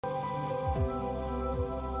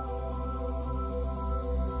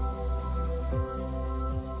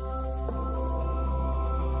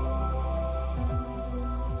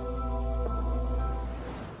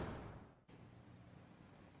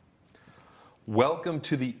Welcome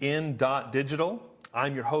to the In.Digital.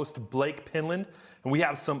 I'm your host, Blake Pinland, and we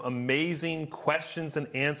have some amazing questions and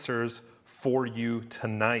answers for you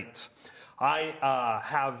tonight. I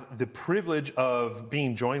have the privilege of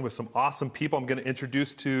being joined with some awesome people. I'm going to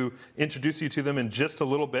introduce you to them in just a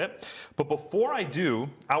little bit. But before I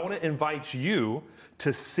do, I want to invite you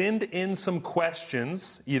to send in some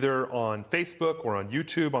questions, either on Facebook or on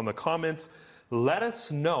YouTube, on the comments. Let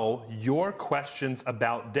us know your questions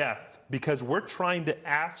about death, because we're trying to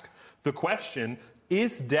ask the question,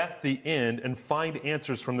 is death the end, and find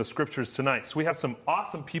answers from the scriptures tonight. So we have some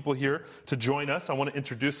awesome people here to join us. I want to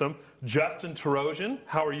introduce them. Justin Torossian,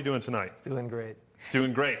 how are you doing tonight? Doing great.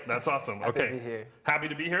 Doing great. That's awesome. Happy to be here. Happy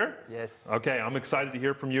to be here? Yes. Okay, I'm excited to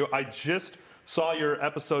hear from you. I just saw your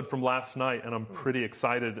episode from last night, and I'm pretty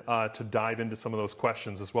excited to dive into some of those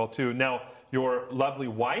questions as well, too. Now, your lovely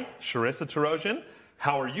wife, Charissa Torossian,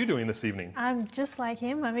 how are you doing this evening? I'm just like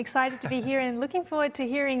him. I'm excited to be here and looking forward to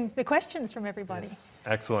hearing the questions from everybody. Yes.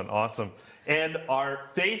 Excellent. Awesome. And our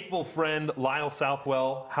faithful friend, Lyle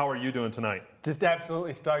Southwell, how are you doing tonight? Just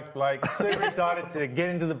absolutely stoked, Blake. Super excited to get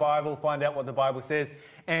into the Bible, find out what the Bible says,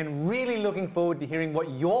 and really looking forward to hearing what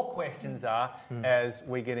your questions are as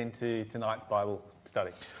we get into tonight's Bible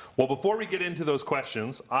study. Well, before we get into those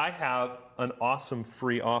questions, I have an awesome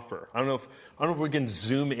free offer. I don't know if we can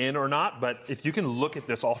zoom in or not, but if you can look at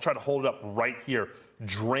this, I'll try to hold it up right here.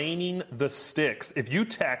 Draining the Sticks. If you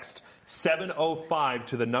text 705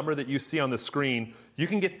 to the number that you see on the screen, you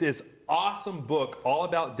can get this awesome book all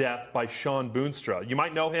about death by Sean Boonstra. You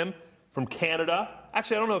might know him from Canada.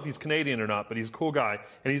 Actually, I don't know if he's Canadian or not, but he's a cool guy.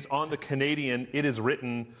 And he's on the Canadian It Is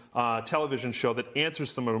Written television show that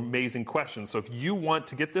answers some amazing questions. So if you want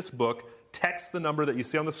to get this book, text the number that you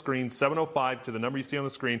see on the screen, 705 to the number you see on the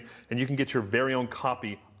screen, and you can get your very own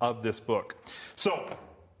copy of this book. So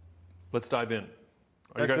let's dive in.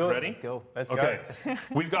 Are you guys ready? Let's go. Okay.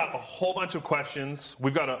 We've got a whole bunch of questions.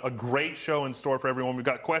 We've got a great show in store for everyone. We've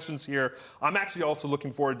got questions here. I'm actually also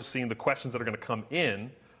looking forward to seeing the questions that are going to come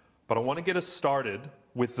in. But I want to get us started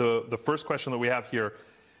with the first question that we have here.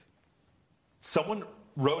 Someone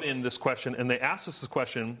wrote in this question, and they asked us this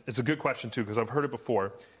question. It's a good question, too, because I've heard it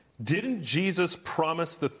before. Didn't Jesus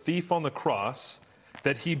promise the thief on the cross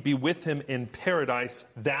that he'd be with him in paradise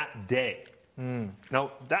that day?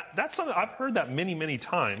 Now, that's something I've heard that many, many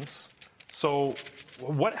times. So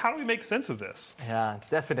how do we make sense of this? Yeah,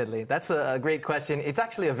 definitely. That's a great question. It's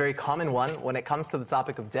actually a very common one when it comes to the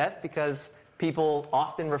topic of death, because people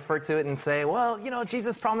often refer to it and say, well,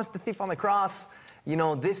 Jesus promised the thief on the cross,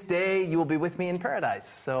 this day you will be with me in paradise.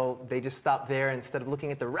 So they just stop there instead of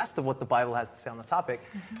looking at the rest of what the Bible has to say on the topic.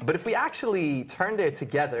 But if we actually turn there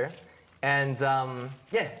together and,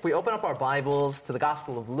 if we open up our Bibles to the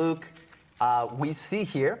Gospel of Luke, we see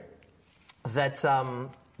here that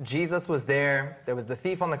Jesus was there. There was the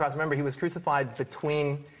thief on the cross. Remember, he was crucified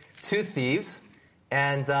between two thieves.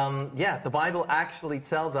 And, the Bible actually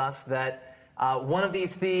tells us that one of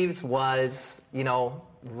these thieves was,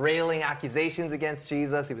 railing accusations against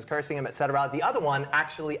Jesus. He was cursing him, etc. The other one,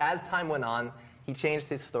 actually, as time went on, he changed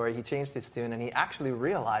his story. He changed his tune, and he actually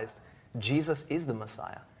realized Jesus is the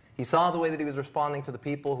Messiah. He saw the way that he was responding to the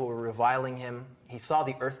people who were reviling him. He saw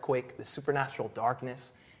the earthquake, the supernatural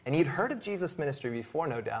darkness, and he'd heard of Jesus' ministry before,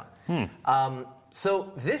 no doubt.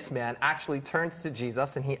 So this man actually turns to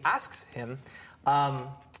Jesus, and he asks him,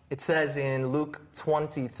 it says in Luke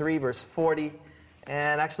 23, verse 40,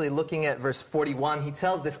 and actually looking at verse 41, he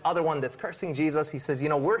tells this other one that's cursing Jesus, he says,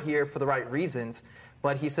 we're here for the right reasons,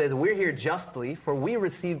 but he says, we're here justly, for we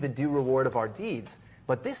receive the due reward of our deeds,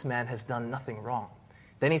 but this man has done nothing wrong.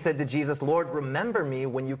 Then he said to Jesus, Lord, remember me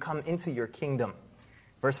when you come into your kingdom.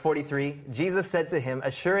 Verse 43, Jesus said to him,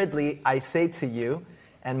 assuredly, I say to you,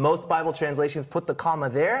 and most Bible translations put the comma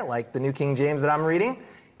there, like the New King James that I'm reading,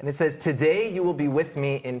 and it says, today you will be with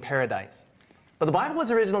me in paradise. But the Bible was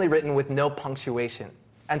originally written with no punctuation.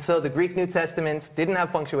 And so the Greek New Testaments didn't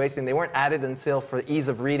have punctuation. They weren't added until, for ease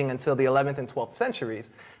of reading, until the 11th and 12th centuries.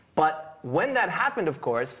 But when that happened, of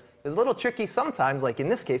course, it was a little tricky sometimes, like in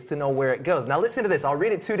this case, to know where it goes. Now listen to this. I'll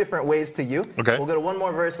read it two different ways to you. Okay. We'll go to one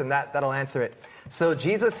more verse, and that'll answer it. So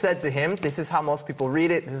Jesus said to him, this is how most people read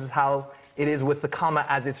it. This is how it is with the comma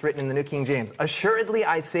as it's written in the New King James. Assuredly,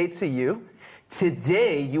 I say to you,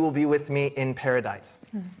 today you will be with me in paradise.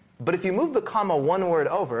 But if you move the comma one word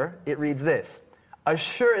over, it reads this.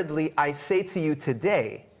 Assuredly, I say to you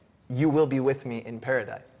today, you will be with me in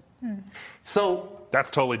paradise. So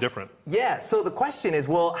that's totally different. Yeah, so the question is,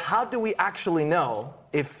 well, how do we actually know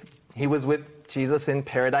if he was with Jesus in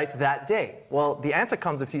paradise that day? Well, the answer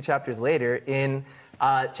comes a few chapters later in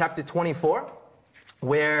chapter 24.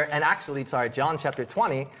 John chapter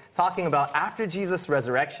 20, talking about after Jesus'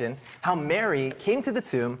 resurrection, how Mary came to the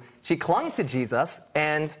tomb, she clung to Jesus,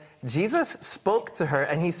 and Jesus spoke to her,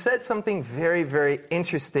 and he said something very, very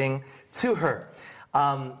interesting to her.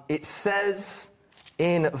 It says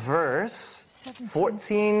in verse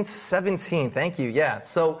 17, thank you, yeah.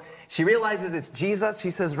 So she realizes it's Jesus, she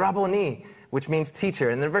says, Rabboni, which means teacher.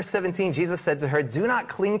 And then verse 17, Jesus said to her, do not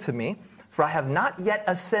cling to me, for I have not yet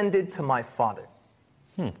ascended to my Father.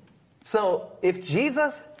 So if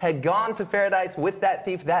Jesus had gone to paradise with that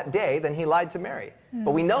thief that day, then he lied to Mary.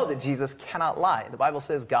 But we know that Jesus cannot lie. The Bible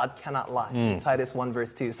says God cannot lie. In Titus 1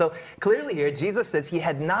 verse 2. So clearly here, Jesus says he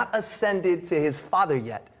had not ascended to his Father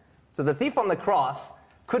yet. So the thief on the cross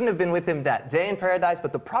couldn't have been with him that day in paradise,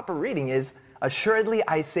 but the proper reading is, assuredly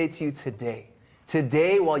I say to you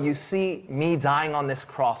today, while you see me dying on this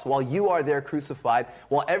cross, while you are there crucified,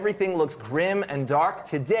 while everything looks grim and dark,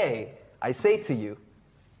 today I say to you,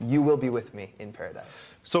 you will be with me in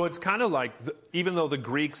paradise. So it's kind of like, even though the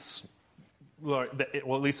Greeks, well, at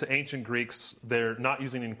least the ancient Greeks, they're not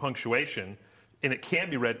using any punctuation, and it can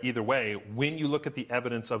be read either way. When you look at the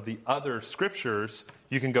evidence of the other scriptures,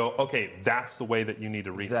 you can go, okay, that's the way that you need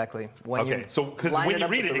to read exactly. it. Okay, so because when you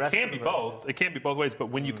read it, it can be both. It can be both ways, but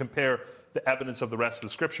when you compare the evidence of the rest of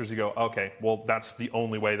the scriptures, you go, okay, well, that's the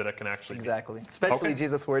only way that it can actually be. Exactly. Especially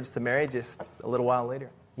Jesus' words to Mary just a little while later.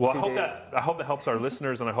 Well, I hope that helps our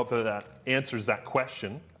listeners, and I hope that answers that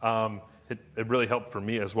question. It really helped for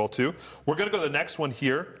me as well, too. We're going to go to the next one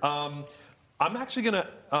here. I'm actually going to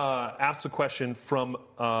ask the question from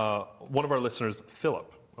one of our listeners,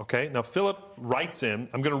 Philip. Okay? Now, Philip writes in.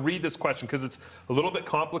 I'm going to read this question because it's a little bit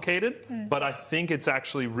complicated, but I think it's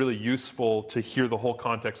actually really useful to hear the whole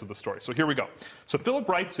context of the story. So here we go. So Philip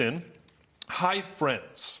writes in, hi,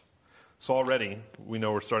 friends. So already, we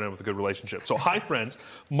know we're starting out with a good relationship. So, hi, friends.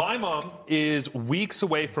 My mom is weeks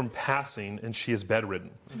away from passing, and she is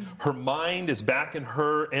bedridden. Her mind is back in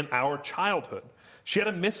her and our childhood. She had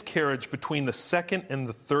a miscarriage between the second and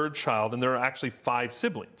the third child, and there are actually 5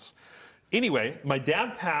 siblings. Anyway, my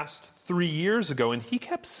dad passed 3 years ago, and he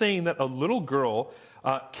kept saying that a little girl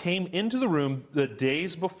came into the room the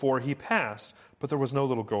days before he passed, but there was no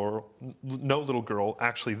little girl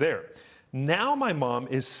actually there. Now my mom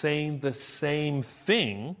is saying the same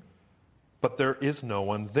thing, but there is no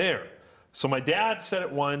one there. So my dad said it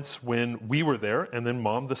once when we were there, and then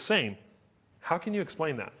mom the same. How can you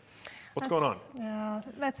explain that? What's going on?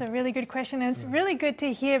 That's a really good question, and it's really good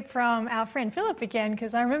to hear from our friend Philip again,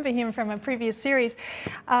 because I remember him from a previous series.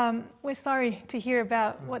 We're sorry to hear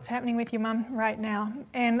about what's happening with your mum right now,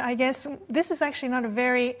 and I guess this is actually not a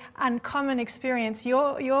very uncommon experience.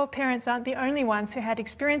 Your parents aren't the only ones who had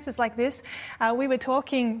experiences like this. We were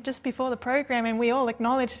talking just before the program, and we all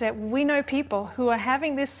acknowledged that we know people who are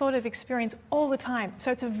having this sort of experience all the time.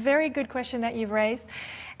 So it's a very good question that you've raised.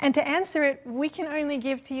 And to answer it, we can only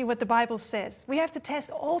give to you what the Bible says. We have to test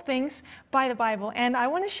all things by the Bible. And I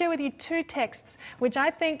want to share with you 2 texts which I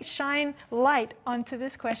think shine light onto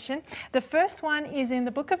this question. The first one is in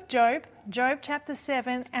the book of Job, Job chapter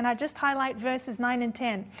 7, and I just highlight verses 9 and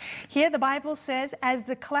 10. Here the Bible says, as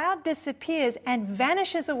the cloud disappears and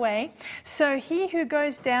vanishes away, so he who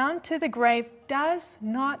goes down to the grave does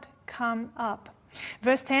not come up.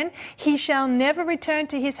 Verse 10, he shall never return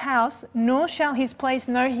to his house, nor shall his place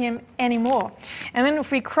know him anymore. And then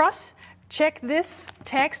if we cross-check this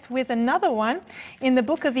text with another one, in the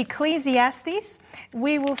book of Ecclesiastes,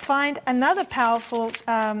 we will find another powerful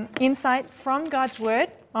insight from God's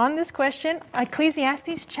Word on this question,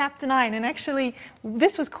 Ecclesiastes chapter 9. And actually,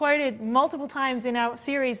 this was quoted multiple times in our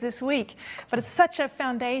series this week, but it's such a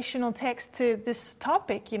foundational text to this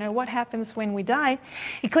topic, what happens when we die.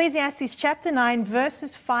 Ecclesiastes chapter 9,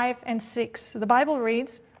 verses 5 and 6. The Bible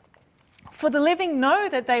reads, for the living know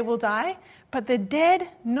that they will die, but the dead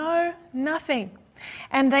know nothing.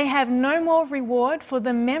 And they have no more reward, for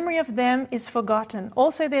the memory of them is forgotten.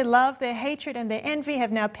 Also their love, their hatred, and their envy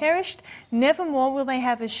have now perished. Nevermore will they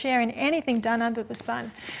have a share in anything done under the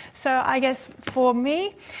sun. So I guess for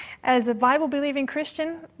me, as a Bible-believing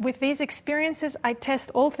Christian, with these experiences, I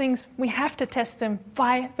test all things. We have to test them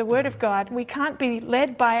by the Word of God. We can't be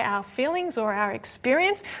led by our feelings or our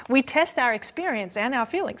experience. We test our experience and our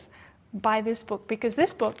feelings by this book, because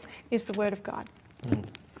this book is the Word of God.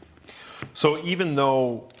 So even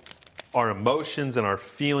though our emotions and our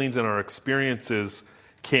feelings and our experiences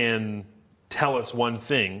can tell us one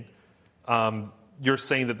thing, you're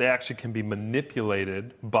saying that they actually can be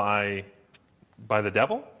manipulated by the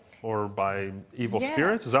devil? or by evil Yeah.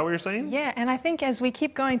 spirits. Is that what you're saying? Yeah, and I think as we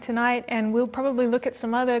keep going tonight, and we'll probably look at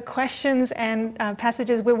some other questions and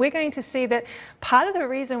passages where we're going to see that part of the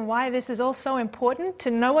reason why this is all so important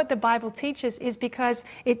to know what the Bible teaches is because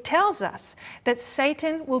it tells us that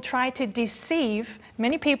Satan will try to deceive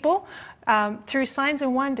many people through signs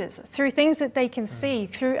and wonders, through things that they can see,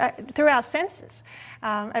 through our senses.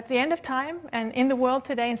 At the end of time and in the world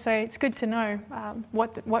today, and so it's good to know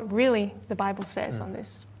what really the Bible says on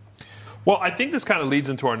this. Well, I think this kind of leads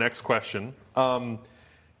into our next question.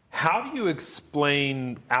 How do you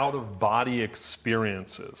explain out-of-body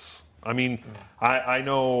experiences? I mean, I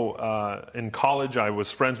know in college I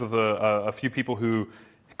was friends with a few people who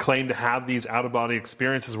claim to have these out-of-body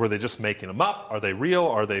experiences. Were they just making them up? Are they real?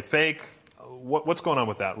 Are they fake? What's going on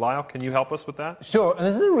with that? Lyle, can you help us with that? Sure, and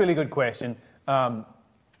this is a really good question.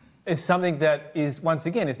 It's something that is, once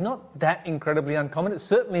again, it's not that incredibly uncommon. It's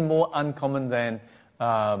certainly more uncommon than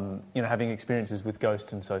having experiences with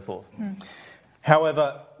ghosts and so forth.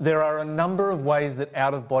 However, there are a number of ways that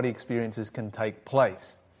out-of-body experiences can take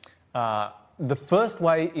place. The first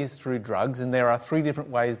way is through drugs, and there are 3 different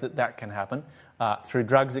ways that can happen. Through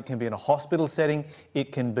drugs, it can be in a hospital setting,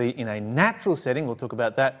 it can be in a natural setting, we'll talk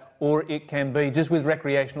about that, or it can be just with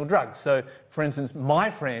recreational drugs. So, for instance,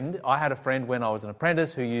 I had a friend when I was an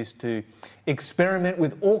apprentice who used to experiment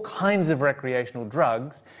with all kinds of recreational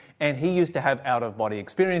drugs, and he used to have out-of-body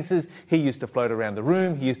experiences. He used to float around the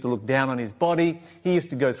room, he used to look down on his body, he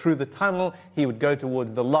used to go through the tunnel, he would go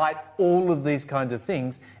towards the light, all of these kinds of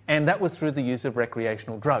things, and that was through the use of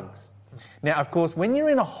recreational drugs. Now, of course, when you're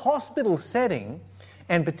in a hospital setting,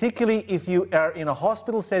 and particularly if you are in a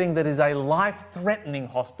hospital setting that is a life-threatening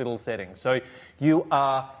hospital setting, so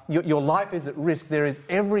your life is at risk, there is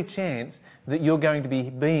every chance that you're going to be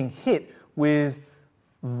being hit with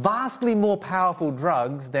vastly more powerful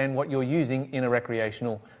drugs than what you're using in a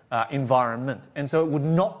recreational environment. And so it would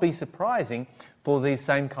not be surprising for these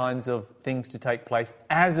same kinds of things to take place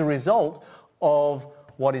as a result of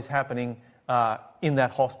what is happening in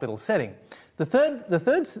that hospital setting. The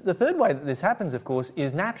third way that this happens, of course,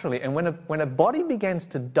 is naturally. And when a body begins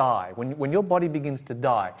to die, when your body begins to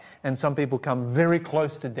die, and some people come very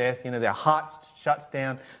close to death, their heart shuts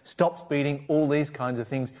down, stops beating, all these kinds of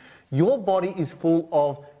things, your body is full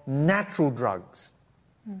of natural drugs.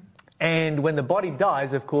 And when the body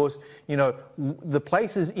dies, of course, the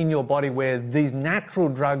places in your body where these natural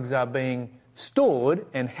drugs are being stored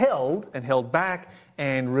and held back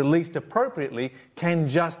and released appropriately can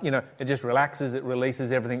just, it just relaxes, it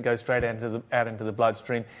releases, everything goes straight out into the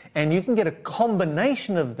bloodstream. And you can get a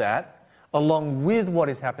combination of that along with what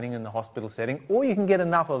is happening in the hospital setting, or you can get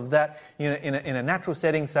enough of that in a natural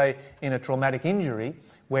setting, say in a traumatic injury,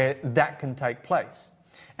 where that can take place.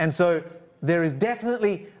 And so there is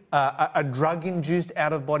definitely a drug-induced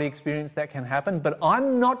out-of-body experience that can happen, but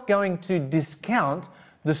I'm not going to discount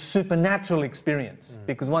the supernatural experience,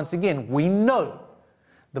 because once again, we know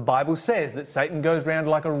the Bible says that Satan goes around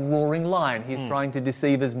like a roaring lion. He's trying to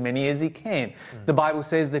deceive as many as he can. The Bible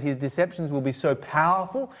says that his deceptions will be so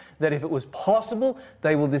powerful that if it was possible,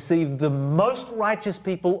 they will deceive the most righteous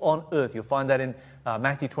people on earth. You'll find that in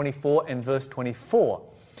Matthew 24 and verse 24.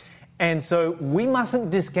 And so we mustn't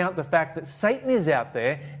discount the fact that Satan is out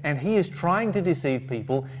there and he is trying to deceive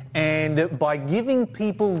people. And by giving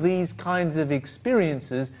people these kinds of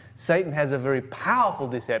experiences, Satan has a very powerful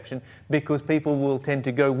deception, because people will tend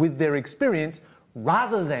to go with their experience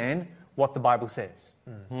rather than what the Bible says.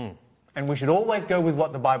 And we should always go with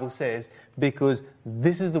what the Bible says, because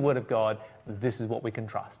this is the Word of God. This is what we can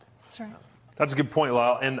trust. That's right. That's a good point,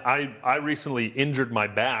 Lyle. And I recently injured my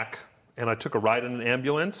back, and I took a ride in an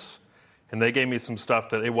ambulance, and they gave me some stuff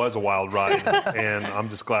that it was a wild ride, and I'm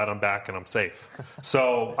just glad I'm back and I'm safe.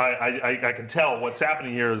 So I can tell what's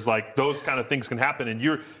happening here is like those kind of things can happen, and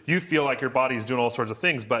you feel like your body's doing all sorts of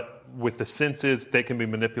things, but with the senses, they can be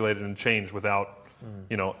manipulated and changed without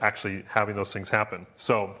actually having those things happen.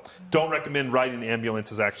 So don't recommend riding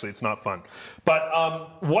ambulances, actually. It's not fun. But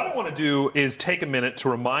what I want to do is take a minute to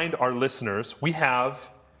remind our listeners we have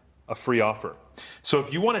a free offer. So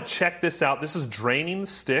if you want to check this out, this is Draining the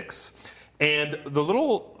Sticks. And the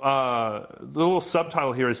little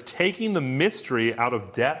subtitle here is Taking the Mystery Out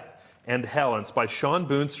of Death and Hell. And it's by Sean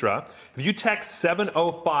Boonstra. If you text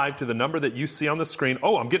 705 to the number that you see on the screen,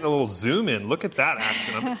 I'm getting a little zoom in. Look at that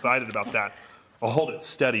action. I'm excited about that. I'll hold it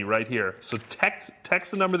steady right here. So text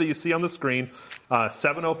the number that you see on the screen,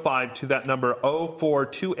 705 to that number,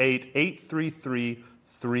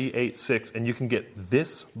 0428-833-386, and you can get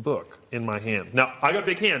this book in my hand. Now, I got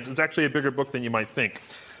big hands. It's actually a bigger book than you might think.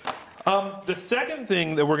 The second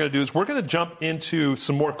thing that we're going to do is we're going to jump into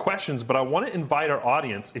some more questions, but I want to invite our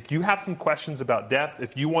audience, if you have some questions about death,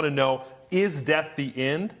 if you want to know, is death the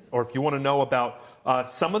end? Or if you want to know about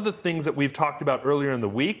some of the things that we've talked about earlier in the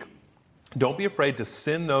week, don't be afraid to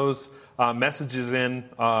send those messages in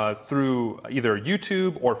through either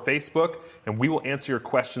YouTube or Facebook, and we will answer your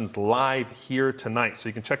questions live here tonight. So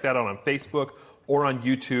you can check that out on Facebook or on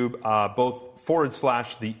YouTube, both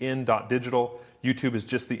 /thein.digital. YouTube is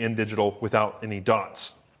just the in digital without any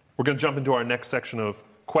dots. We're going to jump into our next section of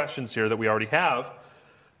questions here that we already have.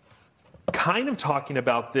 Kind of talking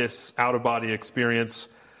about this out-of-body experience.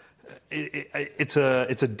 It's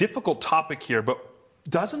a difficult topic here, but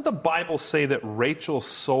doesn't the Bible say that Rachel's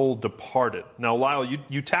soul departed? Now, Lyle,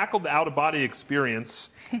 you tackled the out-of-body experience.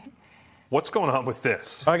 What's going on with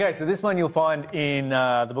this? Okay, so this one you'll find in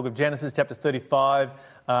the book of Genesis, chapter 35,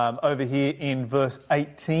 over here in verse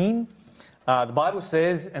 18. The Bible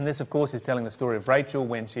says, and this, of course, is telling the story of Rachel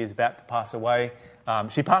when she is about to pass away.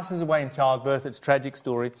 She passes away in childbirth. It's a tragic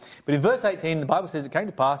story. But in verse 18, the Bible says it came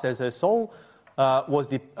to pass as her soul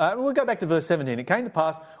we'll go back to verse 17. It came to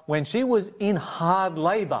pass when she was in hard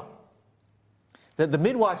labour that the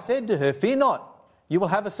midwife said to her, "Fear not, you will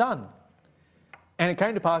have a son." And it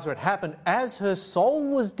came to pass, or it happened, as her soul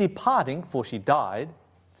was departing, for she died,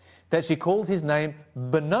 that she called his name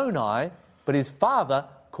Benoni, but his father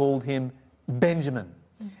called him Benjamin.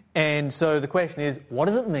 And so the question is, what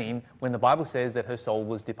does it mean when the Bible says that her soul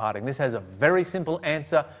was departing? This has a very simple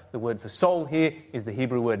answer. The word for soul here is the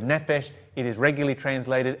Hebrew word nephesh. It is regularly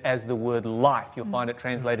translated as the word life. You'll find it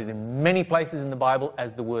translated in many places in the Bible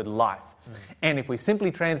as the word life. And if we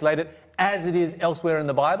simply translate it as it is elsewhere in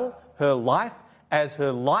the Bible, her life, as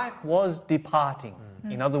her life was departing.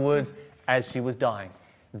 In other words, as she was dying.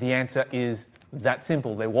 The answer is that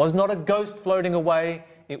simple. There was not a ghost floating away.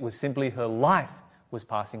 It was simply her life was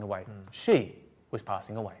passing away. She was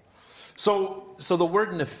passing away. So the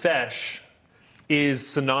word nephesh is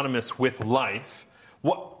synonymous with life.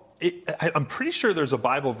 I'm pretty sure there's a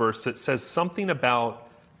Bible verse that says something about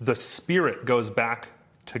the spirit goes back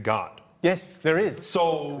to God. Yes, there is.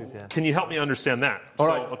 So can you help me understand that? All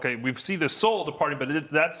right. Okay, we see the soul departing, but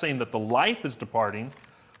that's saying that the life is departing.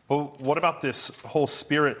 But what about this whole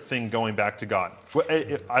spirit thing going back to God?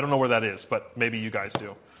 I don't know where that is, but maybe you guys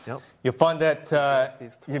do. Yep. You'll find that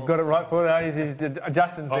you've got it right for it.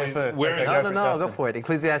 Justin's there first. Where is No, go for it.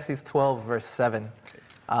 Ecclesiastes 12, verse 7.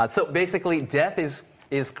 So basically, death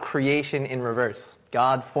is creation in reverse.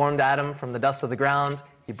 God formed Adam from the dust of the ground.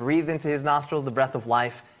 He breathed into his nostrils the breath of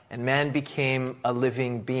life, and man became a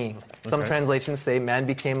living being. Some translations say man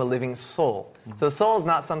became a living soul. So soul is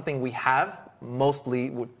not something we have. Mostly,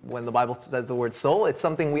 when the Bible says the word soul, it's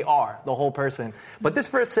something we are, the whole person. But this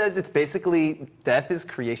verse says it's basically death is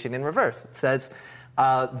creation in reverse. It says,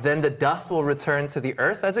 then the dust will return to the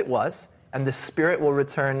earth as it was, and the spirit will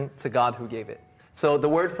return to God who gave it. So the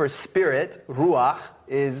word for spirit, ruach,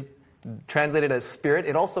 is translated as spirit.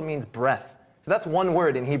 It also means breath. So that's one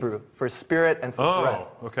word in Hebrew for spirit and for breath.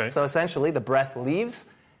 Okay. So essentially, the breath leaves,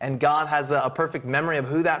 and God has a perfect memory of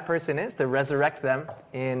who that person is to resurrect them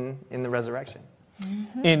in the resurrection.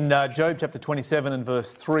 In Job chapter 27 and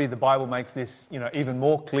verse 3, the Bible makes this even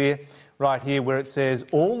more clear right here, where it says,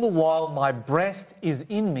 "All the while my breath is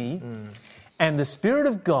in me, and the Spirit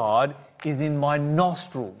of God is in my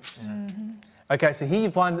nostrils." Okay, so here you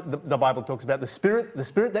find the Bible talks about the spirit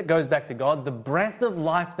that goes back to God, the breath of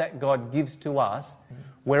life that God gives to us.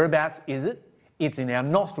 Whereabouts is it? It's in our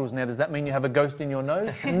nostrils. Now, does that mean you have a ghost in your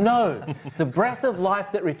nose? No. The breath of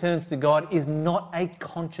life that returns to God is not a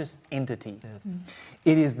conscious entity. Yes.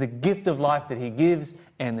 It is the gift of life that he gives,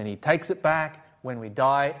 and then he takes it back when we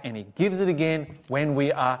die, and he gives it again when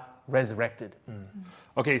we are resurrected.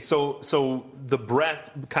 Okay, so the breath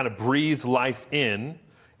kind of breathes life in,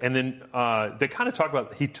 and then they kind of talk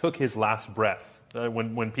about he took his last breath.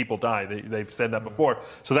 When people die, they've said that before.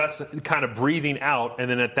 So that's kind of breathing out,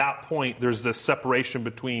 and then at that point, there's this separation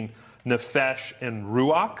between nephesh and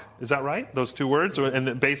ruach. Is that right? Those two words? And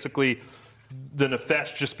then basically, the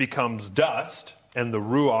nephesh just becomes dust, and the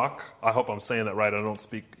ruach, I hope I'm saying that right, I don't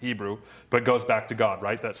speak Hebrew, but goes back to God,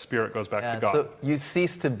 right? That spirit goes back to God. So you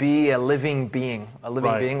cease to be a living being.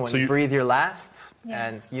 When so you breathe your last,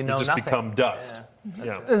 and you know just nothing. Become dust.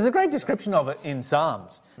 Yeah. There's a great description of it in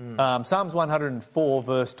Psalms. Psalms 104,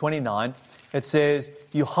 verse 29. It says,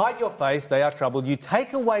 "You hide your face, they are troubled. You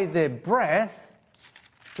take away their breath,"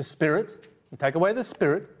 the spirit. You take away the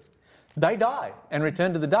spirit, they die and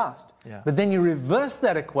return to the dust. Yeah. But then you reverse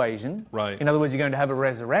that equation. Right. In other words, you're going to have a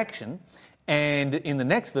resurrection. And in the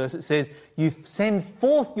next verse, it says, "You send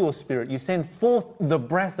forth your spirit. You send forth the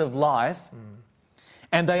breath of life."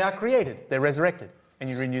 And they are created. They're resurrected. And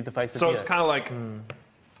you renewed the face of the earth. So it's kind of like,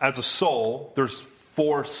 as a soul, there's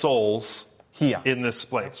 4 souls here in this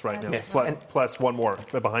place right now. Yes. Plus one more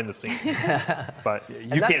behind the scenes. But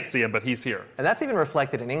you can't see him, but he's here. And that's even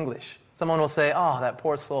reflected in English. Someone will say, oh, that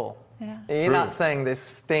poor soul. Yeah. You're True. not saying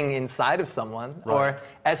this thing inside of someone. Right.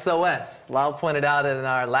 Or SOS. Lyle pointed out in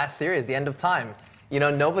our last series, The End of Time. You know,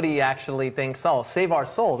 nobody actually thinks, oh, save our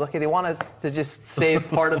souls. Okay, they want to just save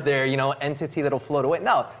part of their, entity that'll float away.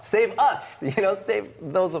 No, save us. Save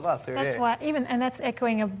those of us who are That's here. why, and that's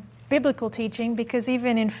echoing a biblical teaching, because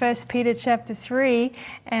even in 1 Peter chapter 3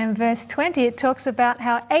 and verse 20, it talks about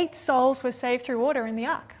how 8 souls were saved through water in the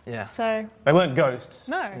ark. Yeah. So They weren't ghosts.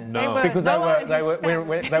 no. No. Because Noah and they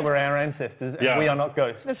his were our ancestors, and Yeah. we are not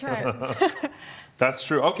ghosts. That's right. That's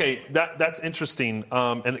true. Okay, that's interesting,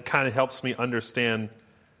 and it kind of helps me understand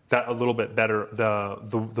that a little bit better,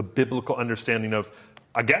 the biblical understanding of,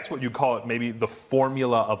 I guess what you call it, maybe the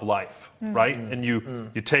formula of life, right? And you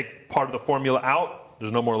take part of the formula out,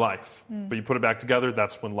 there's no more life. But you put it back together,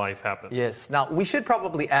 that's when life happens. Yes. Now, we should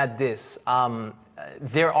probably add this.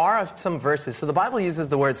 There are some verses. So the Bible uses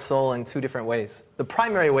the word soul in 2 different ways. The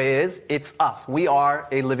primary way is, it's us. We are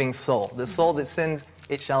a living soul. The soul that sins,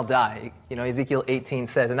 it shall die. Ezekiel 18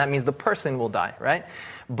 says, and that means the person will die, right?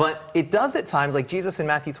 But it does at times, like Jesus in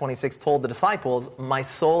Matthew 26 told the disciples, my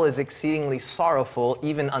soul is exceedingly sorrowful,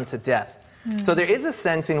 even unto death. So there is a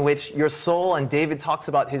sense in which your soul, and David talks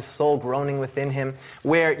about his soul groaning within him,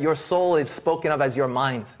 where your soul is spoken of as your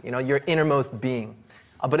mind, your innermost being.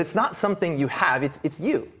 But it's not something you have, it's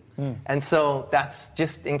you. And so that's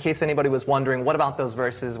just in case anybody was wondering, what about those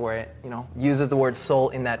verses where it uses the word soul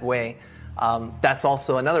in that way? That's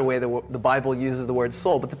also another way that the Bible uses the word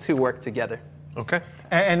soul, but the 2 work together. Okay.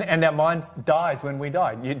 And our mind dies when we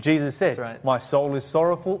die. Jesus said, That's right. my soul is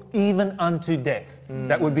sorrowful even unto death.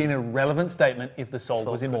 That would be an irrelevant statement if the soul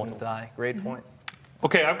was immortal. Couldn't die. Great point.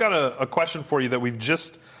 Okay, I've got a question for you that we've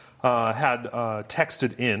just had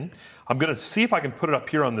texted in. I'm going to see if I can put it up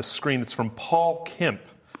here on the screen. It's from Paul Kemp.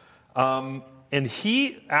 And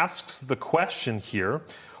he asks the question here,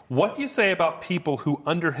 what do you say about people who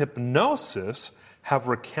under hypnosis have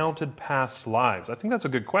recounted past lives? I think that's a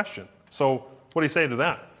good question. So what do you say to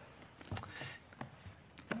that?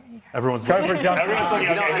 Everyone's Go for it, Justin. Everyone's looking,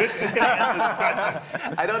 okay, who's going to answer this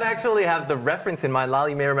question? I don't actually have the reference in mind, Lyle,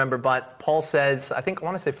 you may remember, but Paul says, I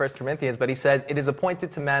want to say 1 Corinthians, but he says, it is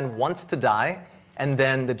appointed to man once to die, and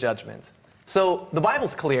then the judgment. So the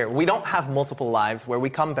Bible's clear. We don't have multiple lives where we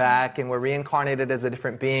come back and we're reincarnated as a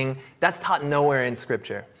different being. That's taught nowhere in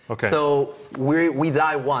Scripture. Okay. So we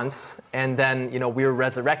die once, and then we're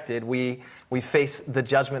resurrected. We face the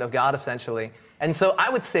judgment of God, essentially. And so I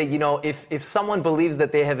would say, if someone believes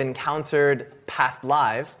that they have encountered past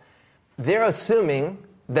lives, they're assuming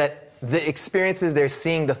that the experiences they're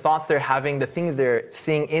seeing, the thoughts they're having, the things they're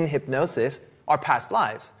seeing in hypnosis are past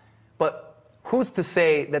lives. But who's to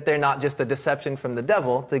say that they're not just a deception from the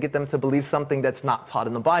devil to get them to believe something that's not taught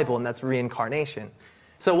in the Bible, and that's reincarnation?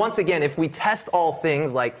 So once again, if we test all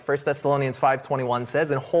things, like 1 Thessalonians 5:21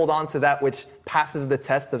 says, and hold on to that which passes the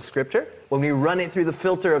test of Scripture, when we run it through the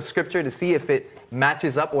filter of Scripture to see if it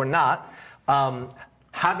matches up or not,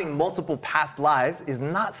 having multiple past lives is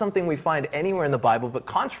not something we find anywhere in the Bible, but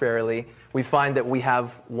contrarily, we find that we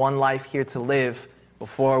have one life here to live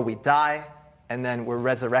before we die, and then we're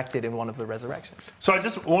resurrected in one of the resurrections. So I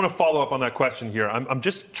just want to follow up on that question here. I'm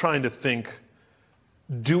just trying to think,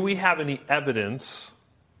 do we have any evidence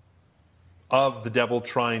of the devil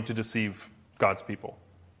trying to deceive God's people?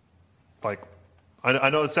 Like, I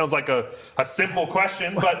know it sounds like a simple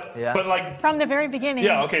question, but Yeah. but like, From the very beginning.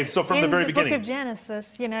 yeah, okay, so from the very beginning. In the book of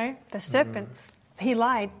Genesis, the serpents, he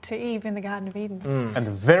lied to Eve in the Garden of Eden. And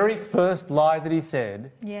the very first lie that he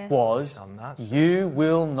said Yeah. was, you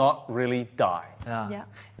will not really die. Yeah.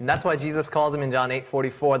 And that's why Jesus calls him in John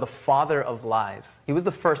 8:44 the father of lies. He was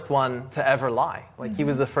the first one to ever lie. Like, he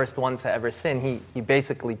was the first one to ever sin. He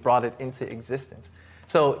basically brought it into existence.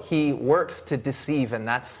 So he works to deceive, and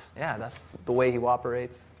that's the way he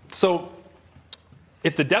operates. So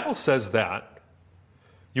if the devil says that,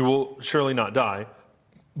 you will surely not die,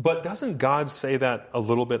 but doesn't God say that a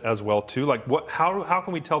little bit as well too? Like, how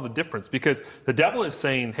can we tell the difference? Because the devil is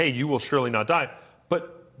saying, hey, you will surely not die,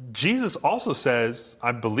 but Jesus also says,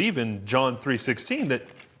 I believe in John 3:16, that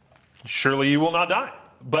surely you will not die.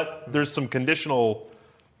 But there's some conditional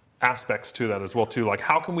aspects to that as well too. Like,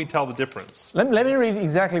 how can we tell the difference? Let me read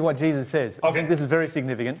exactly what Jesus says. Okay. I think this is very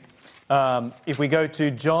significant. If we go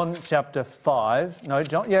to John chapter 5,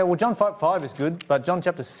 John 5 is good, but John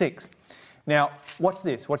chapter 6. Now, watch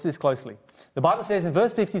this closely. The Bible says in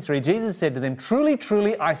verse 53, Jesus said to them, truly,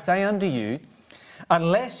 truly, I say unto you,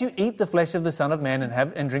 Unless you eat the flesh of the Son of Man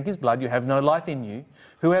and drink his blood, you have no life in you.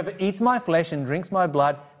 Whoever eats my flesh and drinks my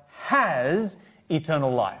blood has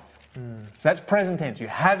eternal life. So that's present tense. You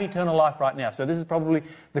have eternal life right now. So this is probably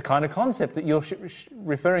the kind of concept that you're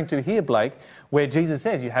referring to here, Blake, where Jesus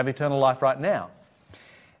says you have eternal life right now.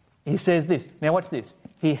 He says this. Now watch this.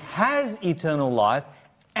 He has eternal life,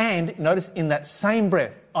 and notice in that same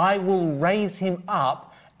breath, I will raise him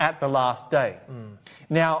up at the last day.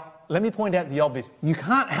 Now, let me point out the obvious. You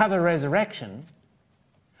can't have a resurrection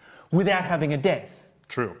without having a death.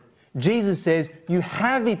 True. Jesus says, you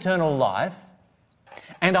have eternal life,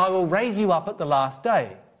 and I will raise you up at the last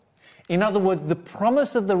day. In other words, the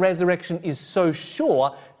promise of the resurrection is so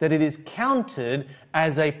sure that it is counted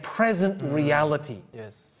as a present reality.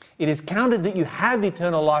 Yes. It is counted that you have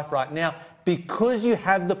eternal life right now because you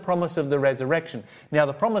have the promise of the resurrection. Now,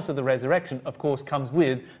 the promise of the resurrection, of course, comes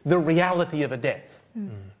with the reality of a death.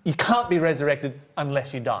 You can't be resurrected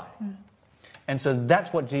unless you die. And so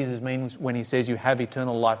that's what Jesus means when he says you have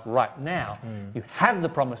eternal life right now. You have the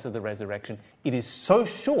promise of the resurrection. It is so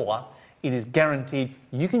sure, it is guaranteed.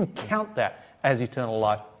 You can count that as eternal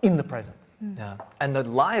life in the present. Yeah. And the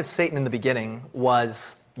lie of Satan in the beginning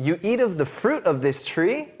was, you eat of the fruit of this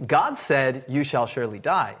tree, God said, you shall surely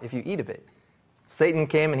die if you eat of it. Satan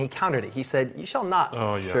came and he countered it. He said, you shall not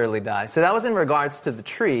surely die. So that was in regards to the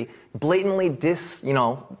tree, blatantly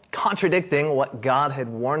contradicting what God had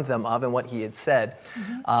warned them of and what he had said.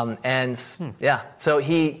 So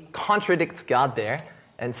he contradicts God there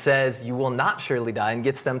and says, you will not surely die, and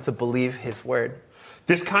gets them to believe his word.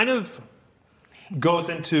 This kind of goes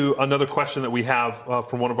into another question that we have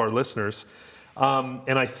from one of our listeners.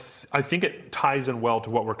 And I think it ties in well to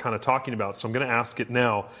what we're kind of talking about, so I'm going to ask it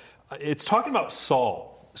now. It's talking about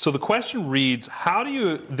Saul. So the question reads, how do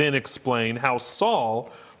you then explain how Saul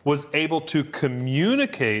was able to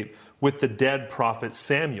communicate with the dead prophet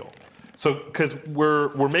Samuel? So, because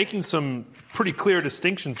we're making some pretty clear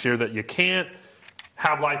distinctions here that you can't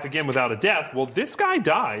have life again without a death. Well, this guy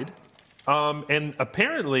died, and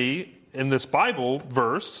apparently in this Bible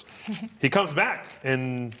verse, he comes back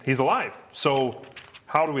and he's alive. So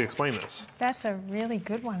how do we explain this? That's a really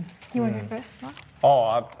good one. You want to go first? Lyle?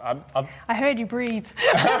 Oh, I heard you breathe.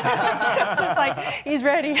 It's like, he's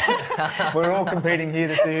ready. we're all competing here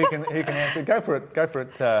to see who can answer. Go for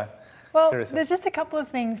it. Well, Charissa. there's just a couple of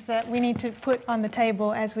things that we need to put on the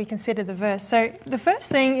table as we consider the verse. So the first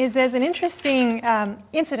thing is there's an interesting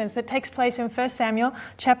incident that takes place in 1 Samuel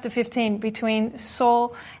chapter 15 between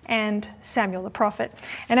Saul and Samuel the prophet.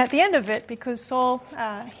 And at the end of it, because Saul,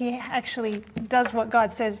 he actually does what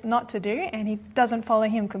God says not to do, and he doesn't follow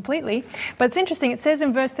him completely. But it's interesting, it says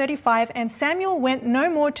in verse 35, and Samuel went no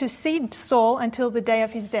more to see Saul until the day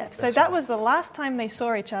of his death. So that was the last time they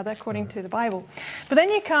saw each other, according to the Bible. But then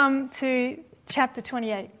you come to chapter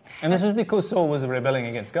 28. And this was because Saul was rebelling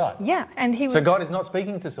against God. Yeah, and he was... So God is not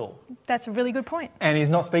speaking to Saul. That's a really good point. And he's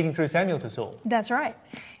not speaking through Samuel to Saul. That's right.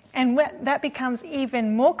 And that becomes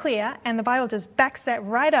even more clear, and the Bible just backs that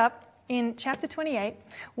right up in chapter 28,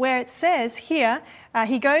 where it says here,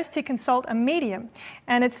 he goes to consult a medium.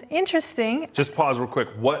 And it's interesting... Just pause real quick.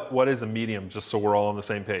 What is a medium, just so we're all on the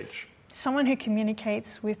same page? Someone who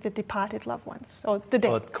communicates with the departed loved ones, or the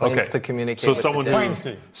dead. Or claims to communicate so with someone the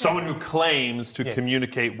dead. Someone who claims to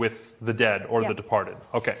communicate with the dead or the departed.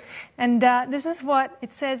 Okay. And this is what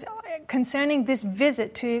it says concerning this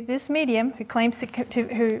visit to this medium who claims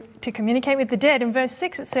to communicate with the dead. In verse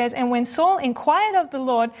 6 it says, and when Saul inquired of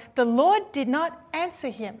the Lord did not answer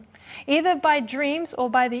him, either by dreams or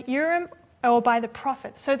by the Urim or by the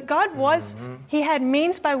prophets. So God was, he had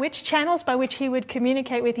channels by which he would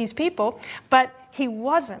communicate with his people, but he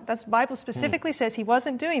wasn't. That's the Bible specifically says he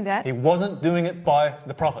wasn't doing that. He wasn't doing it by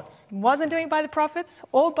the prophets. He wasn't doing it by the prophets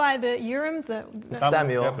or by the Urim.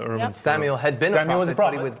 Samuel. Yep. Samuel had been a prophet,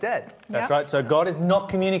 but he was dead. That's right. So God is not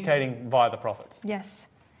communicating via the prophets. Yes.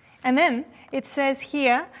 And then it says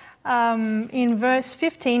here, in verse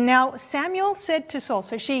 15, now Samuel said to Saul,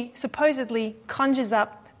 so she supposedly conjures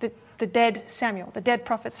up the dead Samuel, the dead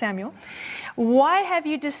prophet Samuel. Why have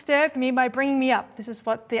you disturbed me by bringing me up? This is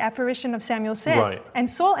what the apparition of Samuel says. Right. And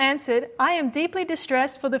Saul answered, I am deeply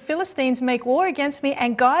distressed, for the Philistines make war against me,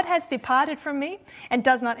 and God has departed from me, and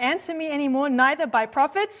does not answer me anymore, neither by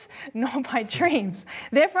prophets nor by dreams.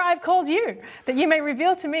 Therefore I've called you, that you may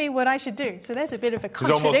reveal to me what I should do. So there's a bit of a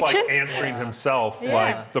contradiction. He's almost like answering himself,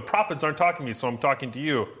 like, the prophets aren't talking to me, so I'm talking to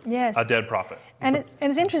you, a dead prophet. And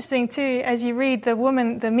it's interesting, too, as you read the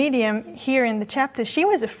woman, the medium, here in the chapter, she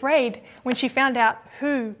was afraid when she found out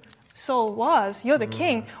who Saul was. You're the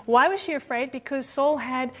king. Why was she afraid? Because Saul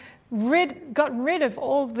had gotten rid of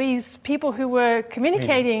all these people who were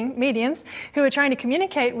communicating, mediums, who were trying to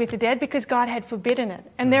communicate with the dead because God had forbidden it.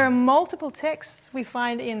 And there are multiple texts we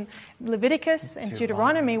find in Leviticus and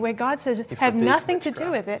Deuteronomy where God says, have nothing to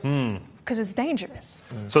do with it because it's dangerous.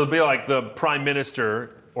 So it'd be like the prime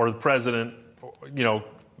minister or the president,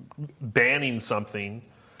 banning something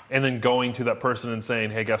and then going to that person and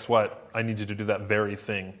saying, hey, guess what? I need you to do that very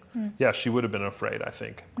thing. Yeah, she would have been afraid, I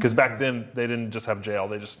think. Because back then, they didn't just have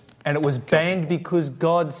jail. And it was banned because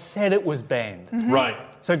God said it was banned. Right.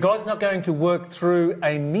 So God's not going to work through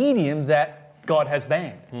a medium that God has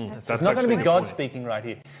banned. It's not going to be God speaking right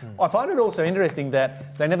here. I find it also interesting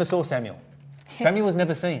that they never saw Samuel. Samuel was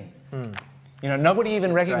never seen. Nobody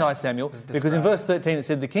even recognized Samuel because in verse 13 it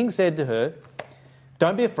said, the king said to her,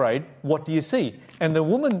 don't be afraid, what do you see? And the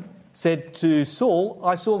woman said to Saul,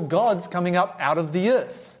 I saw gods coming up out of the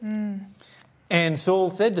earth. And Saul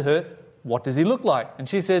said to her, what does he look like? And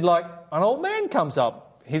she said, like an old man comes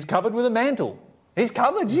up. He's covered with a mantle. He's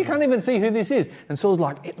covered. You can't even see who this is. And Saul's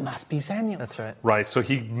like, it must be Samuel. That's right. Right, so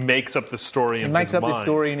he makes up the story in his mind. He makes up the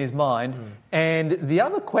story in his mind. And the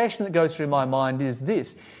other question that goes through my mind is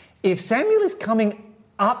this. If Samuel is coming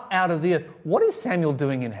up out of the earth, what is Samuel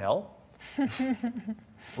doing in hell?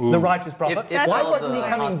 The righteous prophet. Why wasn't he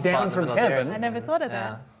coming down from heaven? I never thought of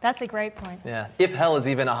that. That's a great point. Yeah. If hell is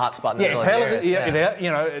even a hot spot in the middle of the earth.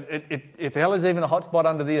 If hell is even a hot spot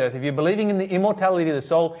under the earth, if you're believing in the immortality of the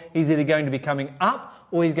soul, he's either going to be coming up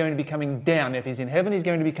or he's going to be coming down. If he's in heaven, he's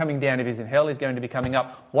going to be coming down. If he's in hell, he's going to be coming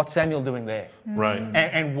up. What's Samuel doing there? Right.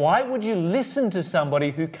 And why would you listen to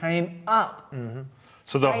somebody who came up?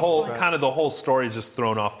 So the whole story is just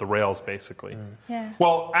thrown off the rails, basically. Yeah.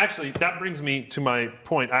 Well, actually, that brings me to my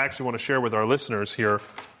point. I actually want to share with our listeners here.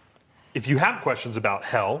 If you have questions about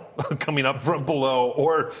hell coming up from below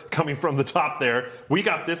or coming from the top there, we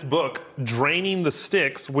got this book, Draining the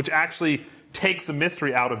Sticks, which actually takes the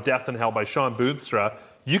mystery out of death and hell by Sean Boonstra.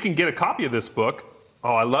 You can get a copy of this book.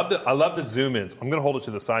 Oh, I love the zoom-ins. I'm going to hold it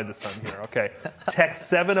to the side this time here. Okay. Text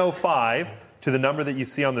 705 to the number that you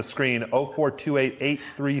see on the screen,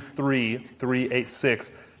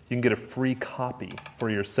 0428-833-386. You can get a free copy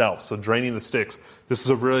for yourself. So Draining the Sticks. This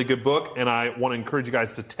is a really good book, and I want to encourage you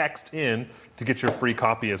guys to text in to get your free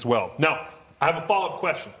copy as well. Now, I have a follow-up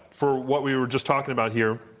question for what we were just talking about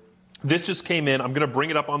here. This just came in. I'm going to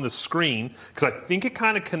bring it up on the screen because I think it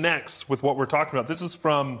kind of connects with what we're talking about. This is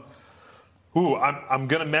from, I'm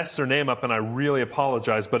going to mess their name up, and I really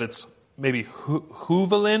apologize, but it's maybe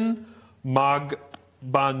Huvelin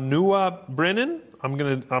Magbanua Brennan. I'm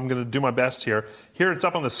gonna do my best here. Here it's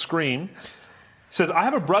up on the screen. It says, I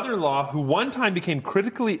have a brother-in-law who one time became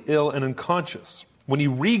critically ill and unconscious. When he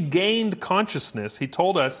regained consciousness, he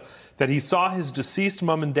told us that he saw his deceased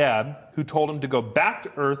mom and dad, who told him to go back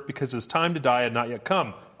to earth because his time to die had not yet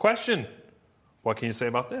come. Question, what can you say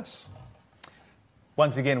about this?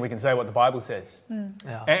 Once again, we can say what the Bible says.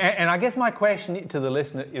 Yeah. And I guess my question to the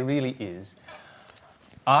listener really is,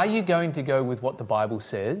 are you going to go with what the Bible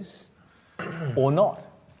says or not?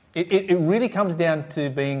 It really comes down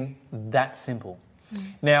to being that simple.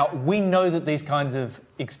 Now, we know that these kinds of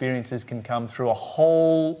experiences can come through a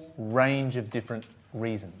whole range of different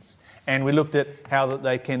reasons. And we looked at how that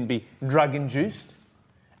they can be drug-induced.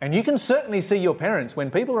 And you can certainly see your parents.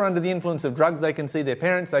 When people are under the influence of drugs, they can see their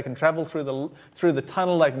parents. They can travel through the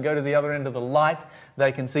tunnel. They can go to the other end of the light.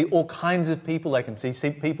 They can see all kinds of people. They can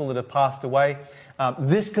see people that have passed away.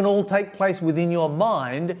 This can all take place within your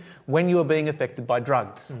mind when you are being affected by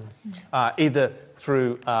drugs, either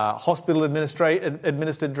through hospital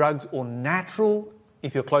administered drugs or natural,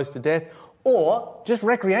 if you're close to death, or just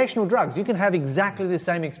recreational drugs. You can have exactly the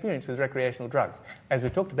same experience with recreational drugs, as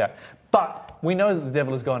we've talked about. But we know that the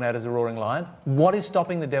devil has gone out as a roaring lion. What is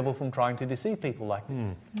stopping the devil from trying to deceive people like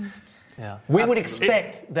this? Yeah, we would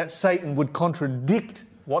expect that Satan would contradict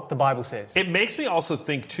what the Bible says. It makes me also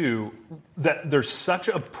think, too, that there's such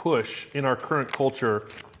a push in our current culture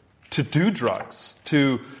to do drugs,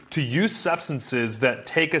 to use substances that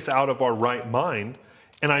take us out of our right mind.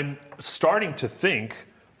 And I'm starting to think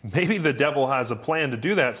maybe the devil has a plan to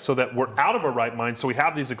do that so that we're out of our right mind, so we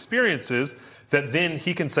have these experiences that then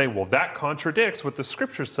he can say, well, that contradicts what the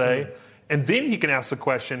scriptures say. And then he can ask the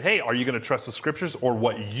question, hey, are you going to trust the scriptures or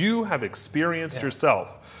what you have experienced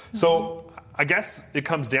yourself? So I guess it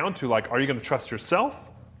comes down to, like, are you going to trust yourself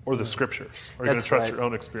or the scriptures? Are you going to trust your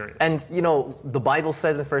own experience? And, you know, the Bible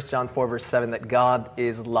says in 1 John 4, verse 7, that God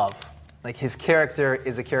is love. Like, his character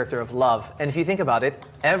is a character of love. And if you think about it,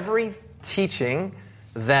 every teaching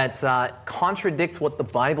that contradicts what the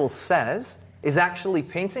Bible says is actually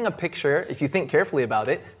painting a picture, if you think carefully about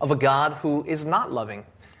it, of a God who is not loving.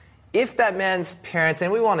 if that man's parents,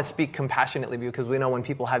 and we want to speak compassionately because we know when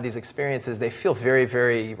people have these experiences, they feel very,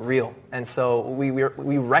 very real. And so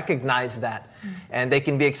we recognize that. And they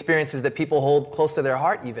can be experiences that people hold close to their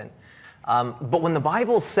heart even. But when the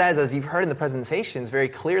Bible says, as you've heard in the presentations very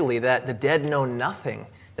clearly, that the dead know nothing,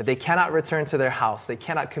 that they cannot return to their house, they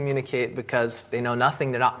cannot communicate because they know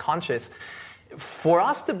nothing, they're not conscious. For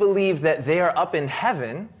us to believe that they are up in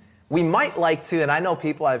heaven, we might like to, and I know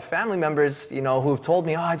people, I have family members, who've told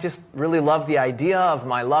me, I just really love the idea of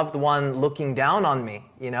my loved one looking down on me,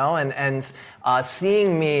 and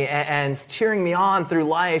seeing me and cheering me on through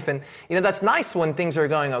life. And, that's nice when things are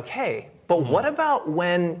going okay. But what about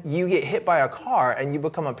when you get hit by a car and you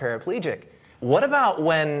become a paraplegic? What about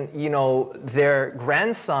when, their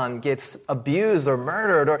grandson gets abused or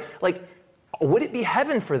murdered? Or, would it be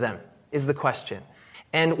heaven for them, is the question.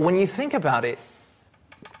 And when you think about it,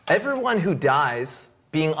 everyone who dies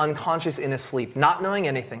being unconscious in a sleep, not knowing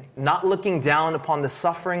anything, not looking down upon the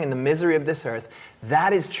suffering and the misery of this earth,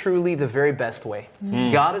 that is truly the very best way.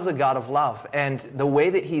 God is a God of love, and the way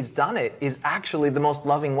that He's done it is actually the most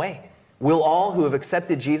loving way. We'll all who have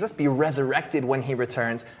accepted Jesus be resurrected when He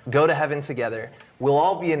returns, go to heaven together. We'll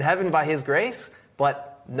all be in heaven by His grace,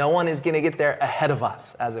 but no one is going to get there ahead of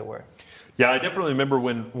us, as it were. Yeah, I definitely remember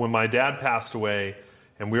when my dad passed away,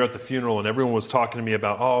 and we were at the funeral, and everyone was talking to me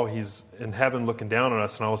about, he's in heaven looking down on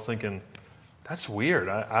us, and I was thinking, that's weird.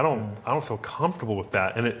 I don't feel comfortable with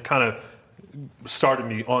that, and it kind of started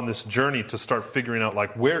me on this journey to start figuring out,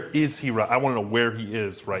 where is He right? I want to know where He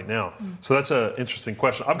is right now. So that's an interesting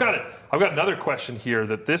question. I've got another question here.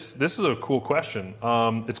 That this is a cool question.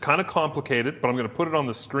 It's kind of complicated, but I'm going to put it on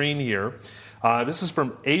the screen here. This is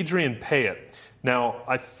from Adrian Payet. Now,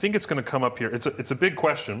 I think it's going to come up here. It's a big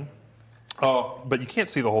question. But you can't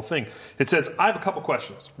see the whole thing. It says, I have a couple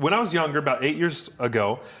questions. When I was younger, about 8 years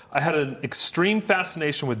ago, I had an extreme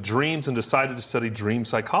fascination with dreams and decided to study dream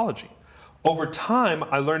psychology. Over time,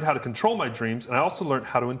 I learned how to control my dreams, and I also learned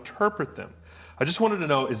how to interpret them. I just wanted to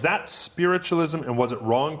know, is that spiritualism, and was it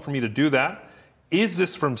wrong for me to do that? Is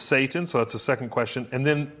this from Satan? So that's the second question. And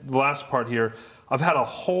then the last part here, I've had a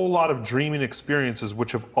whole lot of dreaming experiences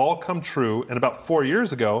which have all come true, and about 4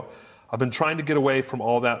 years ago, I've been trying to get away from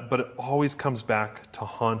all that, but it always comes back to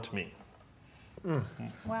haunt me.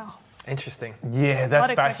 Wow. Interesting. Yeah,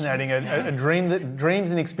 that's fascinating. A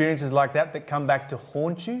dreams and experiences like that come back to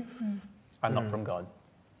haunt you are not from God.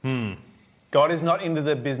 God is not into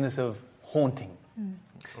the business of haunting.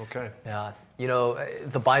 Okay. Yeah.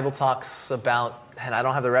 The Bible talks about, and I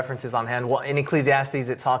don't have the references on hand, in Ecclesiastes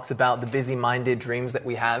it talks about the busy-minded dreams that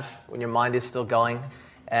we have when your mind is still going.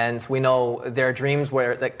 And we know there are dreams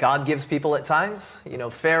that God gives people at times.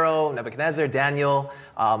 Pharaoh, Nebuchadnezzar, Daniel.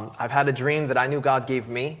 I've had a dream that I knew God gave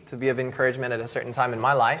me to be of encouragement at a certain time in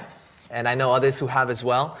my life. And I know others who have as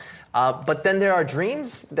well. But then there are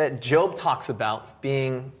dreams that Job talks about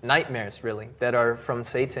being nightmares, really, that are from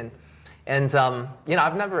Satan. And,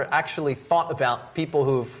 I've never actually thought about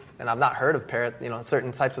people and I've not heard of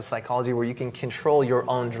certain types of psychology where you can control your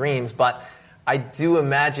own dreams. But I do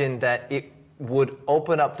imagine that it would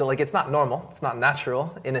open up to, it's not normal, it's not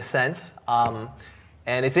natural in a sense. And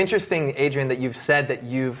it's interesting, Adrian, that you've said that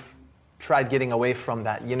you've tried getting away from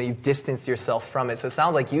that. You've distanced yourself from it. So it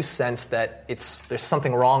sounds like you sense that there's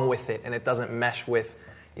something wrong with it and it doesn't mesh with,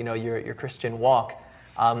 your Christian walk.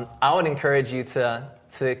 I would encourage you to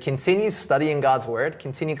continue studying God's Word,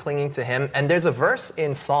 continue clinging to Him. And there's a verse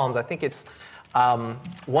in Psalms, I think it's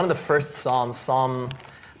one of the first Psalms,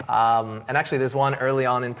 and actually there's one early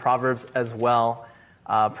on in Proverbs as well,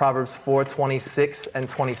 Proverbs 4:26 and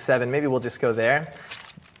 27. Maybe we'll just go there.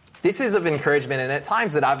 This is of encouragement, and at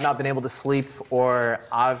times that I've not been able to sleep, or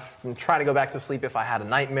I've been trying to go back to sleep if I had a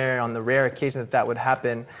nightmare, on the rare occasion that would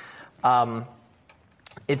happen.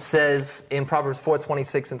 It says in Proverbs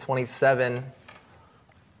 4:26 and 27,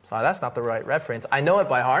 sorry, that's not the right reference. I know it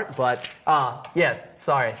by heart, but,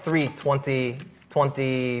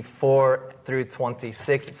 3:24 through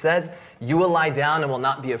 26. It says, you will lie down and will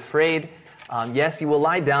not be afraid. Yes, you will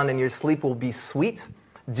lie down and your sleep will be sweet.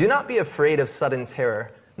 Do not be afraid of sudden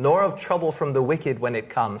terror, nor of trouble from the wicked when it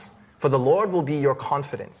comes. For the Lord will be your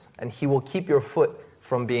confidence, and He will keep your foot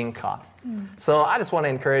from being caught. So I just want to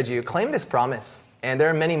encourage you, claim this promise. And there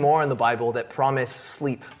are many more in the Bible that promise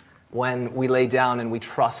sleep when we lay down and we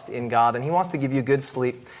trust in God. And He wants to give you good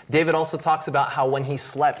sleep. David also talks about how when he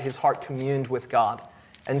slept, his heart communed with God.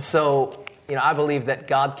 And so, I believe that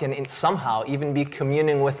God can somehow even be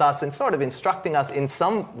communing with us and sort of instructing us in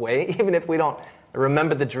some way, even if we don't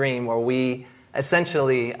remember the dream, or we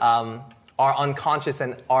essentially are unconscious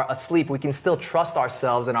and are asleep. We can still trust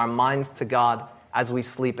ourselves and our minds to God as we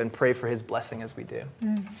sleep and pray for his blessing as we do.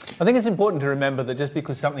 I think it's important to remember that just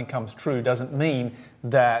because something comes true doesn't mean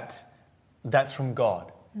that that's from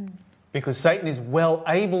God. Because Satan is well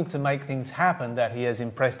able to make things happen that he has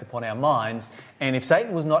impressed upon our minds. And if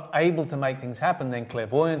Satan was not able to make things happen, then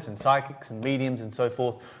clairvoyants and psychics and mediums and so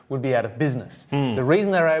forth would be out of business. The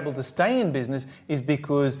reason they're able to stay in business is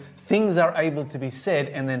because things are able to be said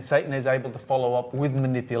and then Satan is able to follow up with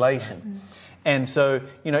manipulation. And so,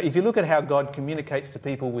 if you look at how God communicates to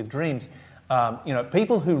people with dreams,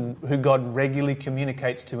 people who God regularly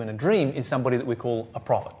communicates to in a dream is somebody that we call a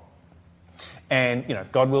prophet. And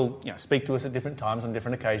God will speak to us at different times on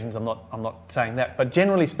different occasions. I'm not saying that, but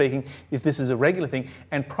generally speaking, if this is a regular thing,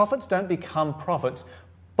 and prophets don't become prophets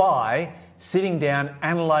by sitting down,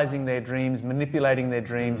 analysing their dreams, manipulating their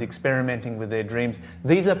dreams, experimenting with their dreams.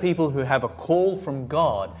 These are people who have a call from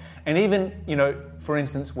God. And even for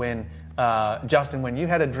instance, when Justin, when you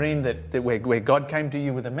had a dream where God came to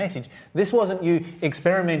you with a message, this wasn't you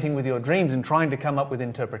experimenting with your dreams and trying to come up with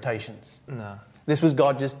interpretations. No. This was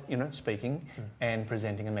God just, speaking and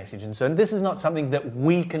presenting a message. And so this is not something that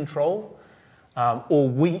we control or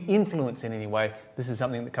we influence in any way. This is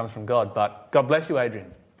something that comes from God. But God bless you,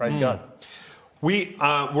 Adrian. Praise God.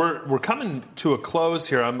 We're coming to a close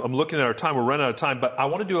here. I'm looking at our time. We're running out of time, but I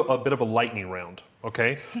want to do a bit of a lightning round,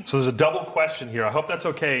 okay? So there's a double question here. I hope that's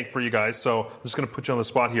okay for you guys. So I'm just going to put you on the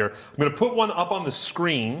spot here. I'm going to put one up on the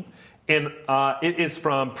screen. And it is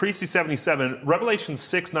from Priesty 77, Revelation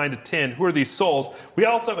 6, 9 to 10. Who are these souls? We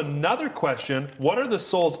also have another question. What are the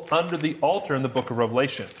souls under the altar in the book of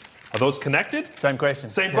Revelation? Are those connected? Same question.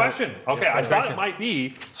 Same question. Okay, I thought it might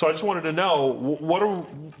be. So I just wanted to know, what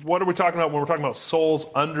are we talking about when we're talking about souls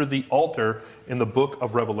under the altar in the book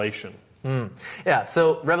of Revelation? Yeah,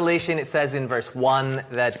 so Revelation, it says in verse 1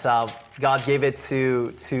 that God gave it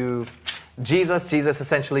to Jesus. Jesus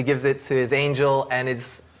essentially gives it to his angel, and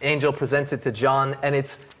his angel presents it to John, and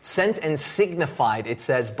it's sent and signified, it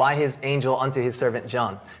says, by his angel unto his servant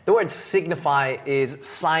John. The word signify is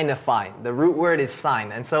signify. The root word is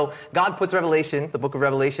sign. And so God puts Revelation, the book of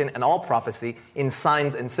Revelation, and all prophecy in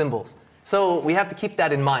signs and symbols. So we have to keep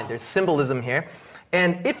that in mind. There's symbolism here.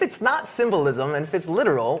 And if it's not symbolism, and if it's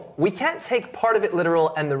literal, we can't take part of it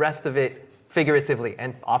literal and the rest of it figuratively.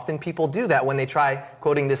 And often people do that when they try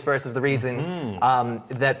quoting this verse as the reason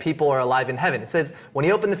that people are alive in heaven. It says, when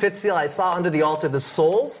he opened the fifth seal, I saw under the altar the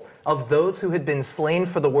souls of those who had been slain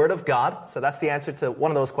for the word of God. So that's the answer to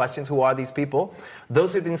one of those questions. Who are these people?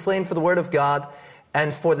 Those who had been slain for the word of God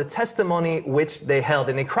and for the testimony which they held.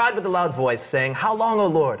 And they cried with a loud voice, saying, how long, O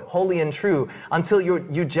Lord, holy and true, until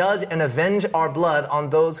you judge and avenge our blood on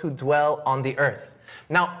those who dwell on the earth?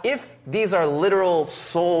 Now, if these are literal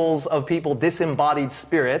souls of people, disembodied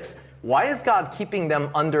spirits, why is God keeping them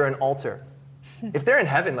under an altar? If they're in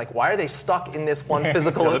heaven, why are they stuck in this one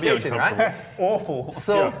physical location, right? That's awful.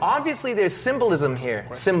 So obviously there's symbolism here.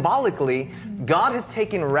 Symbolically, God has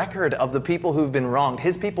taken record of the people who've been wronged,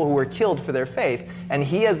 his people who were killed for their faith, and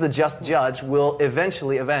he as the just judge will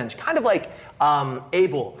eventually avenge. Kind of like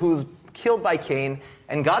Abel, who's killed by Cain,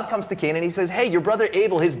 and God comes to Cain and he says, hey, your brother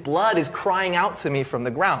Abel, his blood is crying out to me from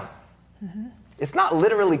the ground. It's not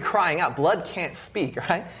literally crying out. Blood can't speak,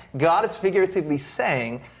 right? God is figuratively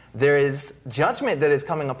saying there is judgment that is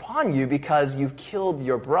coming upon you because you've killed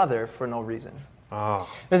your brother for no reason.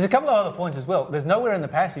 There's a couple of other points as well. There's nowhere in the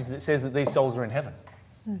passage that says that these souls are in heaven.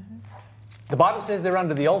 The Bible says they're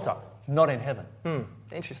under the altar, not in heaven.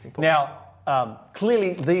 Interesting point. Now,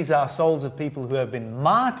 clearly these are souls of people who have been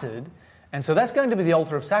martyred, and so that's going to be the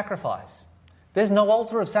altar of sacrifice. There's no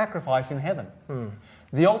altar of sacrifice in heaven.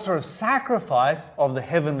 The altar of sacrifice of the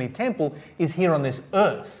heavenly temple is here on this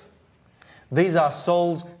earth. These are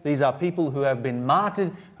souls, these are people who have been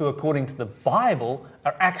martyred, who according to the Bible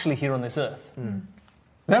are actually here on this earth.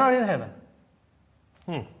 They're not in heaven.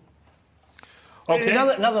 Okay.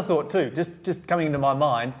 Another thought too, just coming into my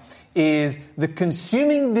mind, is the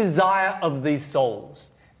consuming desire of these souls.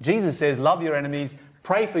 Jesus says, love your enemies,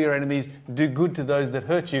 pray for your enemies, do good to those that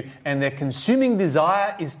hurt you, and their consuming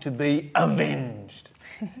desire is to be avenged.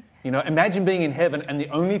 Imagine being in heaven and the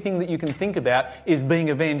only thing that you can think about is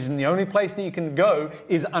being avenged, and the only place that you can go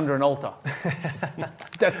is under an altar.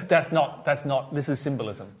 That's not, this is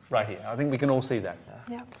symbolism right here. I think we can all see that.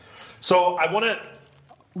 Yeah. So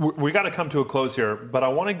we got to come to a close here, but I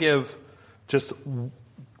want to give just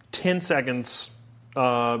 10 seconds,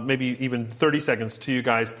 maybe even 30 seconds to you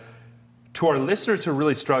guys, to our listeners who are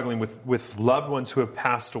really struggling with loved ones who have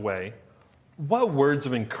passed away. What words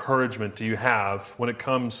of encouragement do you have when it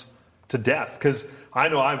comes to death? Because I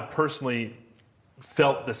know I've personally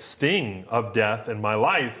felt the sting of death in my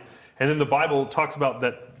life, and then the Bible talks about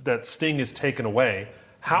that that sting is taken away.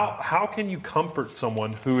 How can you comfort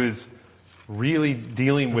someone who is really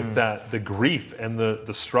dealing with the grief and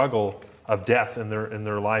the struggle of death in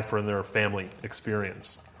their life or in their family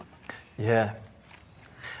experience? Yeah.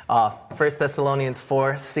 1 Thessalonians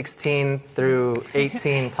 4:16 through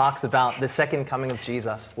 18 talks about the second coming of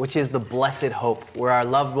Jesus, which is the blessed hope, where our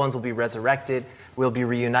loved ones will be resurrected, we'll be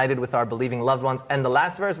reunited with our believing loved ones. And the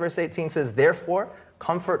last verse, verse 18, says, "Therefore,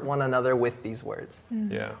 comfort one another with these words."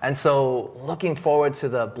 Yeah. And so looking forward to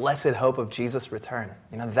the blessed hope of Jesus' return,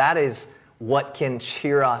 that is what can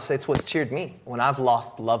cheer us. It's what's cheered me when I've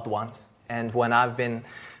lost loved ones and when I've been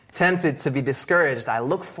tempted to be discouraged. I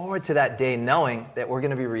look forward to that day knowing that we're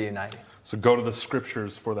going to be reunited. So go to the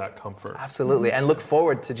scriptures for that comfort. Absolutely. And look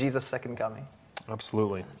forward to Jesus' second coming.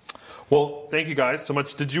 Absolutely. Well, thank you guys so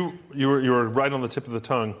much. You were right on the tip of the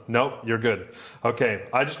tongue. Nope, you're good. Okay.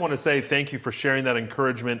 I just want to say thank you for sharing that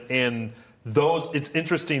encouragement. And it's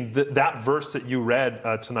interesting that verse that you read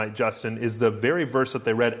tonight, Justin, is the very verse that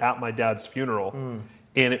they read at my dad's funeral.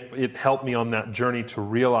 And it helped me on that journey to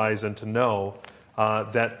realize and to know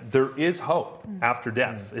that there is hope after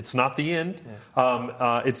death. It's not the end.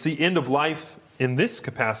 It's the end of life in this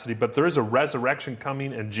capacity, but there is a resurrection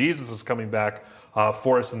coming, and Jesus is coming back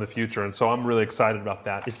for us in the future. And so I'm really excited about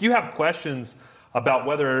that. If you have questions about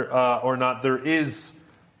whether or not there is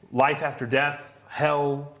life after death,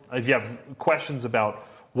 hell, if you have questions about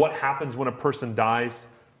what happens when a person dies,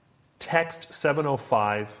 text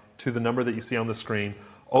 705 to the number that you see on the screen,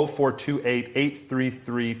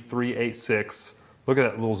 0428-833-386. Look at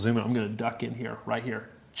that little zoom in. I'm going to duck in here, right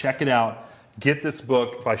here. Check it out. Get this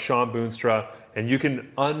book by Sean Boonstra, and you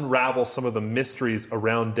can unravel some of the mysteries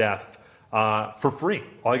around death for free.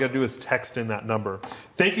 All you got to do is text in that number.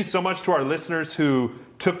 Thank you so much to our listeners who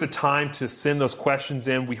took the time to send those questions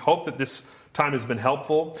in. We hope that this time has been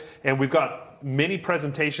helpful, and we've got many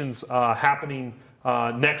presentations happening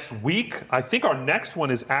next week. I think our next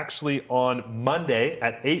one is actually on Monday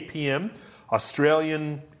at 8 p.m.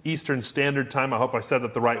 Australian Eastern Standard Time. I hope I said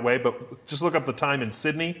that the right way, but just look up the time in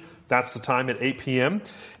Sydney. That's the time at 8 p.m.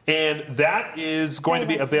 And that is going to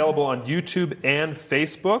be available on YouTube and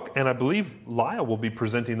Facebook, and I believe Lyle will be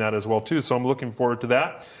presenting that as well too, so I'm looking forward to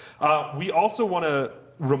that. We also want to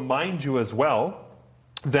remind you as well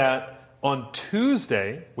that on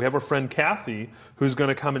Tuesday, we have our friend Kathy who's going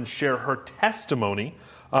to come and share her testimony.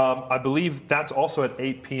 I believe that's also at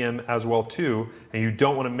 8 p.m. as well too, and you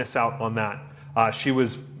don't want to miss out on that. She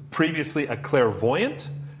was previously a clairvoyant,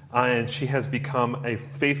 and she has become a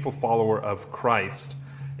faithful follower of Christ.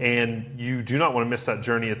 And you do not want to miss that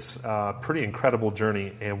journey. It's a pretty incredible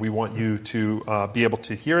journey, and we want you to be able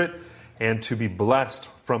to hear it and to be blessed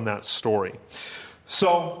from that story.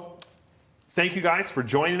 So thank you guys for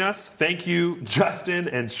joining us. Thank you, Justin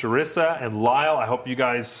and Charissa and Lyle. I hope you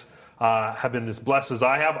guys have been as blessed as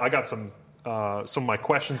I have. I got some of my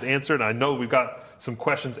questions answered. I know we've got some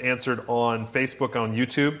questions answered on Facebook, on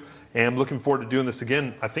YouTube, and I'm looking forward to doing this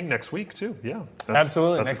again, I think next week too. Yeah,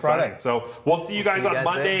 absolutely, that's next exciting. Friday. So we'll see you guys on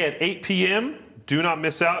Monday at 8 p.m. Do not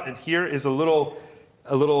miss out. And here is a little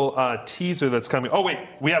teaser that's coming. Oh wait,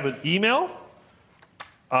 we have an email.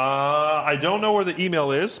 I don't know where the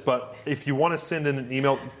email is, but if you want to send in an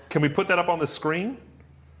email, can we put that up on the screen?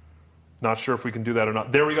 Not sure if we can do that or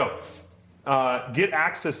not. There we go. Get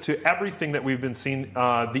access to everything that we've been seeing,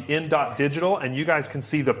 the in.digital, and you guys can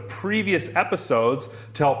see the previous episodes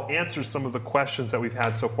to help answer some of the questions that we've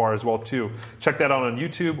had so far as well too. Check that out on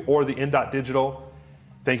YouTube or the in.digital.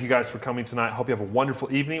 Thank you guys for coming tonight. Hope you have a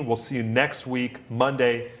wonderful evening. We'll see you next week,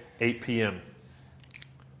 Monday, 8 p.m.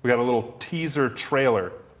 We got a little teaser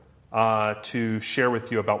trailer to share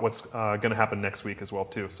with you about what's going to happen next week as well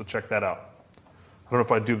too. So check that out. I don't know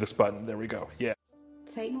if I do this button. There we go. Yeah.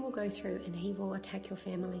 Satan will go through and he will attack your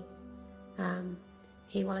family.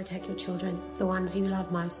 He will attack your children, the ones you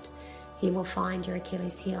love most. He will find your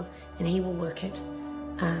Achilles heel and he will work it.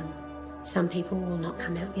 Some people will not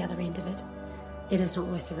come out the other end of it. It is not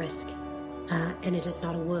worth the risk. And it is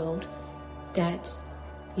not a world that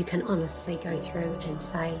you can honestly go through and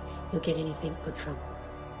say you'll get anything good from.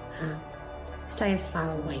 Stay as far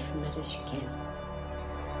away from it as you can.